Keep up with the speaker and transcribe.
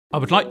I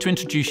would like to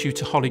introduce you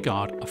to Hollie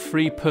Guard, a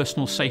free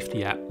personal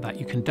safety app that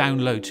you can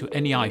download to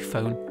any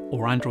iPhone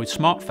or Android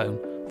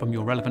smartphone from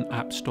your relevant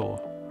app store.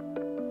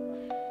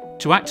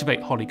 To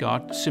activate Hollie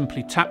Guard,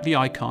 simply tap the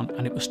icon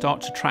and it will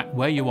start to track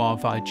where you are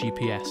via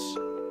GPS.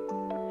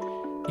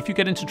 If you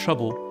get into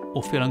trouble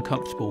or feel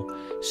uncomfortable,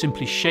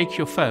 simply shake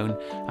your phone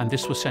and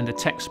this will send a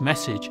text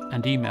message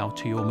and email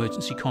to your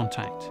emergency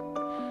contact.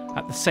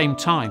 At the same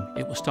time,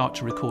 it will start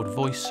to record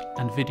voice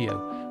and video,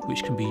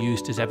 which can be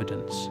used as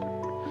evidence.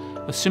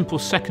 A simple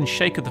second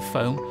shake of the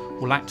phone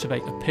will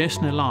activate a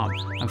piercing alarm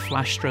and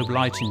flash strobe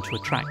lighting to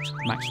attract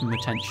maximum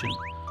attention.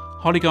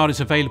 Hollie Guard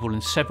is available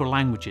in several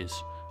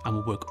languages and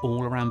will work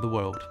all around the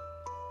world.